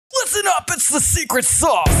Listen up, it's the secret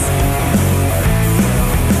sauce.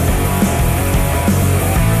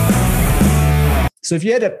 So if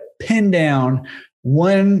you had to pin down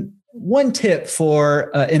one tip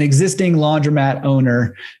for an existing laundromat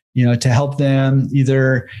owner, to help them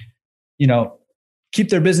either, keep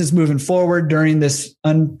their business moving forward during this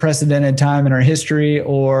unprecedented time in our history,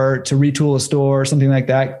 or to retool a store or something like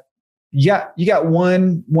that. You got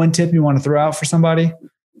one tip you want to throw out for somebody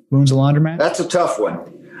who owns a laundromat? That's a tough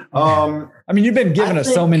one. You've been giving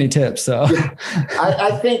us so many tips. So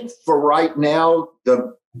I think for right now,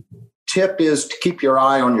 the tip is to keep your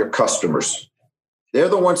eye on your customers. They're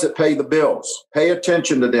the ones that pay the bills. Pay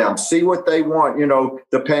attention to them. See what they want.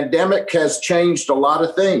 The pandemic has changed a lot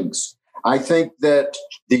of things. I think that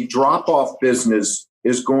the drop-off business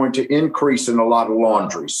is going to increase in a lot of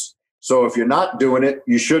laundries. So if you're not doing it,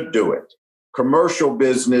 you should do it. Commercial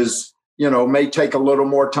business, may take a little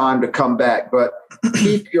more time to come back, but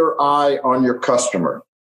keep your eye on your customer.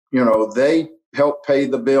 They help pay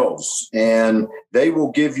the bills, and they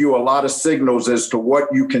will give you a lot of signals as to what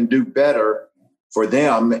you can do better for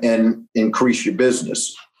them and increase your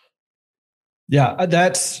business. Yeah,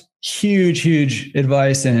 that's huge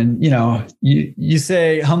advice. And, you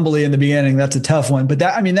say humbly in the beginning, that's a tough one, but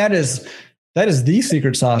that is the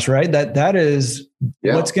secret sauce, right? That is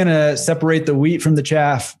what's going to separate the wheat from the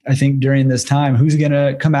chaff, I think, during this time. Who's going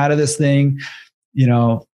to come out of this thing,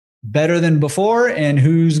 better than before, and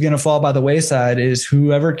who's going to fall by the wayside is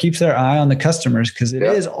whoever keeps their eye on the customers, because it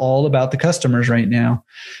is all about the customers right now.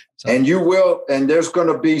 So. And there's going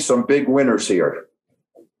to be some big winners here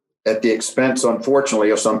at the expense,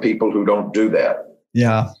 unfortunately, of some people who don't do that.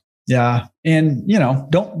 Yeah. Yeah. And,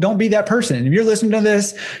 don't be that person. If you're listening to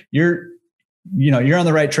this, you're on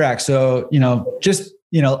the right track. So,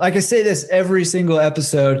 like I say this every single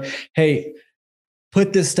episode, hey,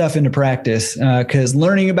 put this stuff into practice, because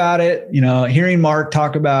learning about it, hearing Marc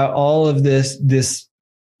talk about all of this,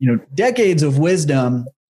 decades of wisdom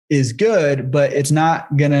is good, but it's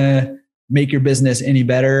not going to make your business any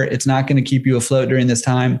better. It's not going to keep you afloat during this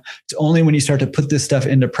time. It's only when you start to put this stuff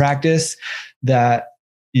into practice that,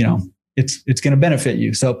 it's going to benefit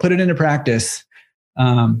you. So put it into practice.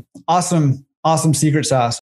 Awesome secret sauce.